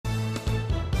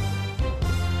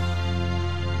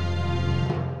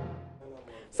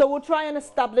So we'll try and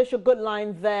establish a good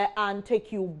line there and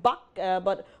take you back.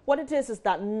 But what it is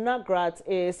that NAGRAT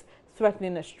is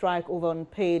threatening a strike over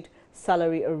unpaid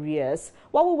salary arrears.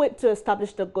 While we wait to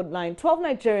establish the good line, 12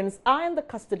 Nigerians are in the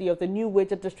custody of the new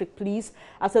Weija District Police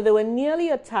after they were nearly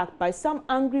attacked by some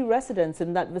angry residents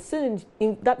in that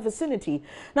vicinity.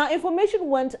 Now, information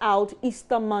went out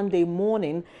Easter Monday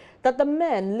morning that the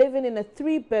men living in a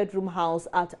 3-bedroom house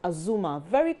at Azuma,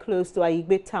 very close to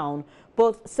Aigbe town,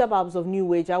 both suburbs of New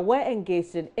Weija, were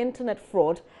engaged in internet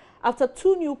fraud after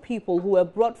 2 new people who were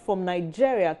brought from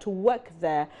Nigeria to work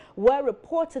there were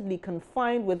reportedly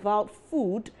confined without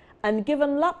food and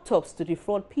given laptops to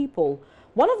defraud people.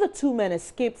 One of the 2 men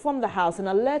escaped from the house and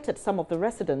alerted some of the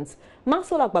residents.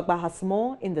 Maxwell Agbagba has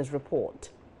more in this report.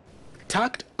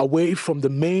 Tucked away from the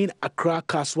main Accra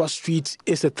Kaswa Street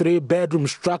is a 3-bedroom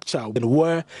structure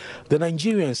where the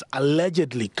Nigerians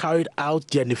allegedly carried out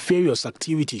their nefarious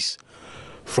activities.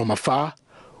 From afar,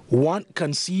 one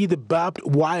can see the barbed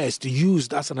wires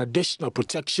used as an additional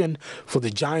protection for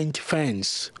the giant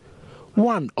fence.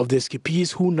 One of the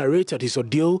escapees who narrated his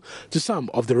ordeal to some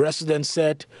of the residents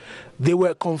said they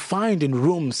were confined in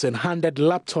rooms and handed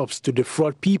laptops to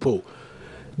defraud people.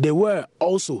 They were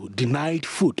also denied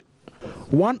food.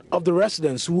 One of the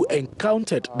residents who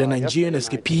encountered the Nigerian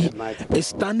escapee is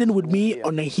standing with me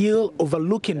on a hill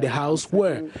overlooking the house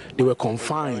where they were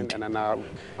confined.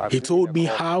 He told me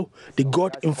how they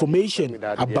got information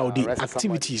about the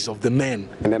activities of the men.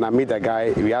 And then I meet the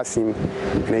guy, we asked him,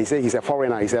 and he said he's a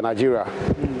foreigner, he's a Nigerian.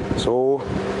 So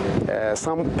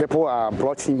some people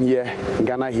brought him here, in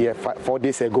Ghana here, 4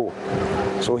 days ago.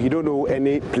 So he don't know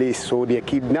any place, so they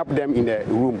kidnapped them in a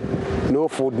room. No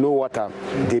food, no water.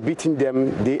 They beating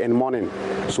them day and morning.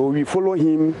 So we follow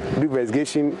him, do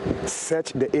investigation,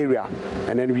 search the area,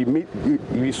 and then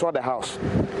we saw the house.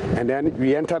 And then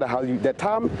we enter the house. The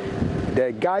time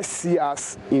the guys see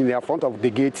us in the front of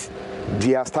the gate,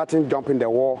 they are starting jumping the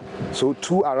wall. So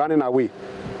 2 are running away.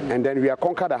 And then we are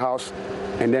conquer the house.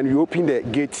 And then we open the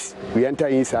gates, we enter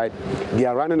inside. They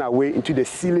are running away into the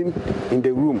ceiling in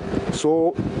the room.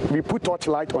 So we put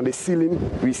torchlight on the ceiling.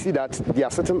 We see that they are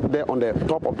sitting there on the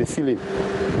top of the ceiling.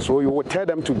 So we will tell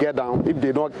them to get down. If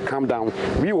they don't come down,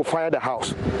 we will fire the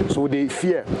house. So they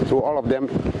fear. So all of them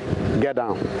get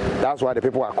down. That's why the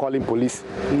people are calling police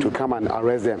to come and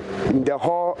arrest them. In the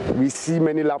hall, we see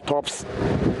many laptops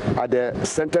at the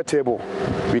center table.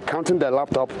 We counting the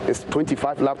laptop, it's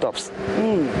 25 laptops.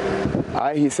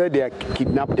 He said they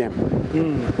kidnapped them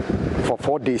for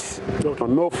 4 days.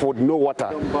 No food, no water.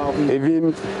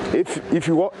 Even if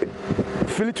you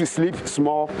feel to sleep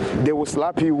small, they will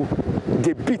slap you.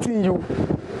 They're beating you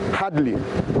hardly.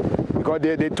 Because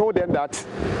they told them that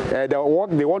the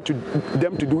work they want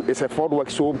them to do is a fraud work.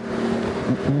 So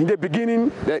in the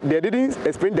beginning, they didn't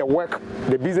explain the work,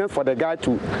 the business for the guy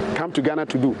to come to Ghana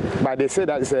to do. But they said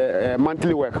that it's a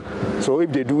monthly work. So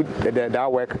if they do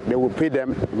that work, they will pay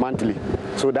them monthly.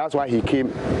 So that's why he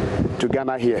came to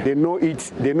Ghana here. They no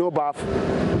eat, they no bath,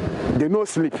 they no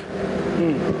sleep.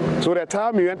 So the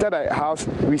time we enter the house,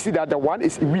 we see that the one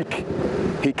is weak.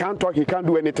 He can't talk, he can't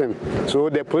do anything. So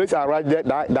the police arrived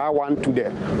that one to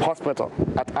the hospital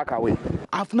at Akaway.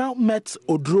 I've now met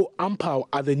Odro Ampao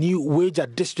at the new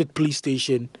Weija District Police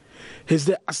Station. He's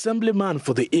the assemblyman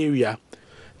for the area.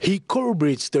 He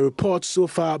corroborates the report so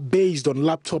far based on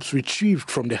laptops retrieved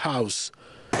from the house.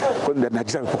 The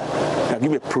Nigerian people, they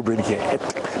give me a problem here.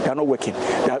 They are not working.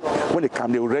 When they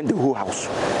come, they will rent the whole house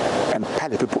and pile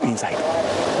the people inside.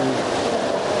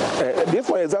 This,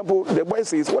 for example, the boy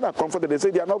says, when I confronted, they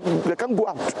say they can't go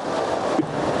out.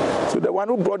 So the one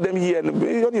who brought them here, and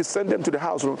when you send them to the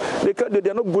house, they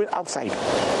are not going outside.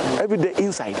 Every day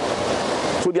inside.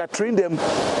 So they are training them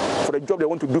for the job they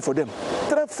want to do for them.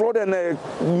 They're fraud and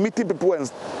meeting people and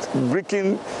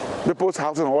breaking people's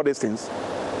houses and all these things.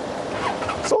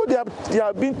 So they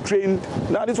are being trained.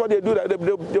 Now this is what they do.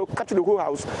 They'll capture the whole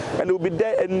house and they'll be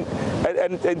there and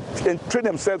train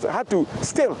themselves how to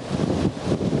steal.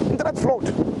 Internet fraud.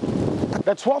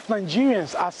 The 12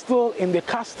 Nigerians are still in the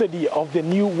custody of the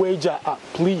new Weija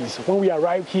police. When we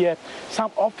arrived here,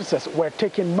 some officers were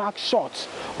taking mark shots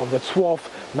of the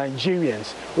 12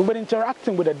 Nigerians. We've been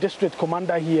interacting with the district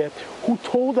commander here who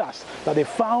told us that they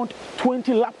found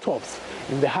 20 laptops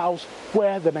in the house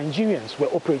where the Nigerians were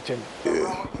operating.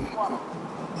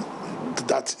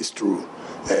 That is true.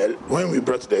 When we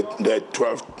brought the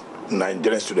 12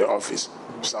 Nigerians to the office,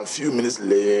 some few minutes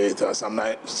later, some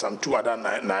 2 other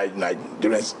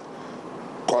Nigerians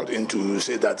called in to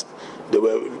say that they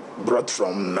were brought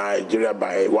from Nigeria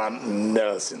by one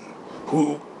Nelson,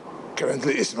 who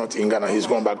currently is not in Ghana. He's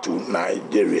gone back to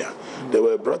Nigeria. They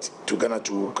were brought to Ghana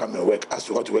to come and work. As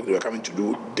to what work they were coming to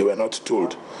do, they were not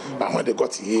told. But when they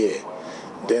got here,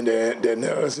 then the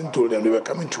Nelson told them he was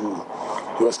coming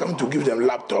to give them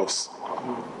laptops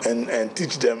and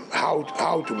teach them how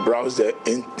to browse the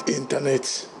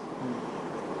internet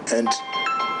and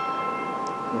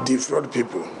defraud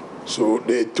people. So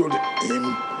they told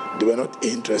him they were not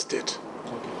interested.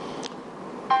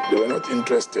 They were not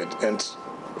interested, and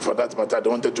for that matter, they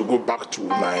wanted to go back to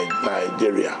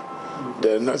Nigeria.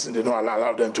 The Nelson did not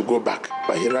allow them to go back,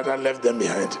 but he rather left them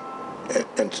behind.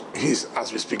 And he's,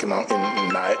 as we speak now, in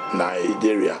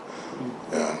Nigeria.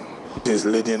 He's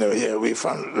leading here. We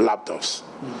found laptops.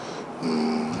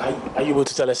 Are you able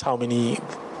to tell us how many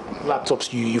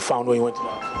laptops you found when you went to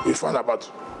that? We found about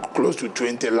close to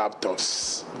 20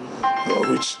 laptops,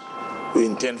 which we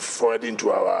intend forward into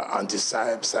our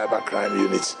anti-cyber crime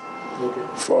unit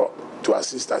to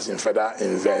assist us in further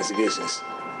investigations.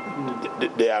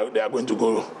 They are going to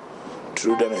go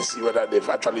through them and see whether they've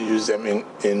actually used them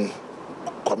in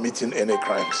committing any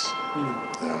crimes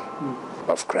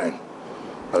of crime.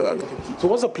 So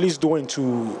what's the police doing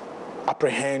to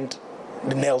apprehend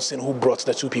the Nelson who brought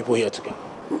the two people here together?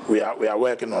 We are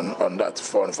working on that.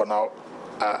 For now,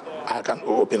 I can't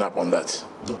open up on that.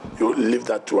 You leave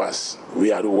that to us.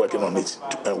 We are working on it,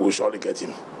 and we'll surely get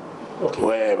him.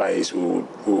 Wherever he is,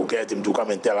 we'll get him to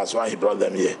come and tell us why he brought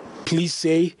them here. Police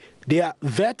say they are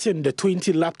vetting the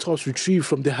 20 laptops retrieved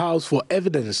from the house for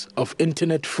evidence of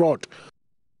internet fraud.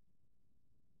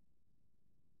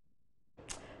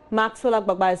 Maxwell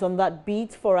Agbagba is on that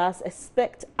beat for us.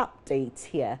 Expect updates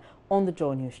here on the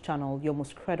Joy News channel, your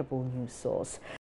most credible news source.